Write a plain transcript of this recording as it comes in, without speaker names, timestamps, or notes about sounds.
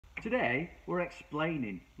Today we're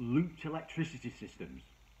explaining looped electricity systems.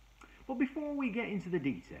 But before we get into the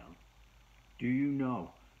detail, do you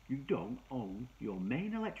know you don't own your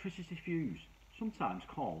main electricity fuse, sometimes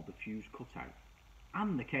called the fuse cutout,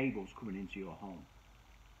 and the cables coming into your home?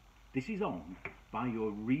 This is owned by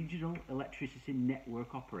your regional electricity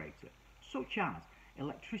network operator, such as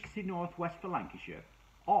Electricity North West for Lancashire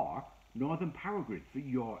or Northern PowerGrid for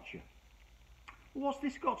Yorkshire. What's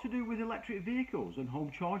this got to do with electric vehicles and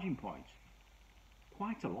home charging points?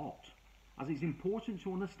 Quite a lot, as it's important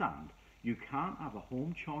to understand you can't have a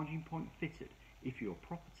home charging point fitted if your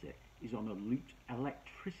property is on a looped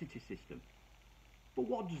electricity system. But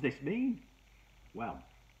what does this mean? Well,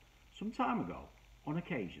 some time ago, on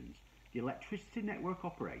occasions, the electricity network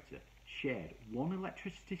operator shared one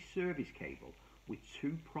electricity service cable with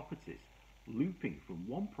two properties, looping from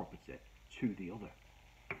one property to the other.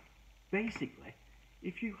 Basically,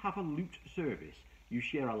 if you have a looped service, you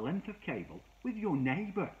share a length of cable with your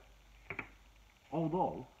neighbour.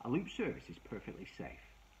 Although a looped service is perfectly safe,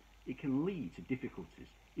 it can lead to difficulties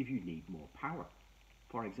if you need more power.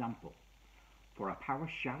 For example, for a power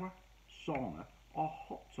shower, sauna or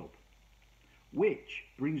hot tub. Which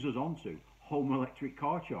brings us on to home electric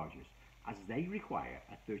car chargers, as they require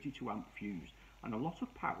a 32 amp fuse and a lot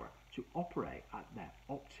of power to operate at their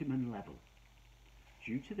optimum level.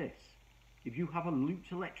 Due to this, if you have a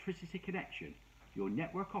looped electricity connection, your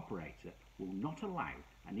network operator will not allow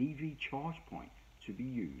an EV charge point to be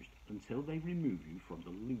used until they remove you from the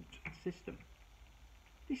looped system.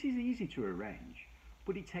 This is easy to arrange,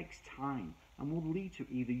 but it takes time and will lead to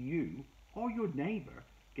either you or your neighbour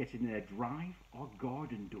getting their drive or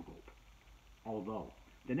garden dug up. Although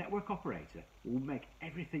the network operator will make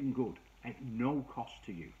everything good at no cost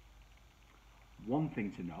to you. One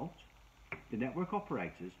thing to note, the network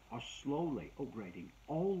operators are slowly upgrading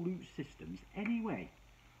all loop systems anyway.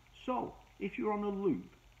 So if you're on a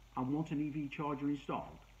loop and want an EV charger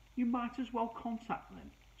installed, you might as well contact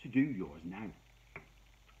them to do yours now.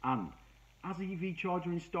 And as EV charger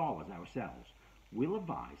installers ourselves, we'll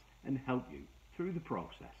advise and help you through the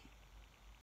process.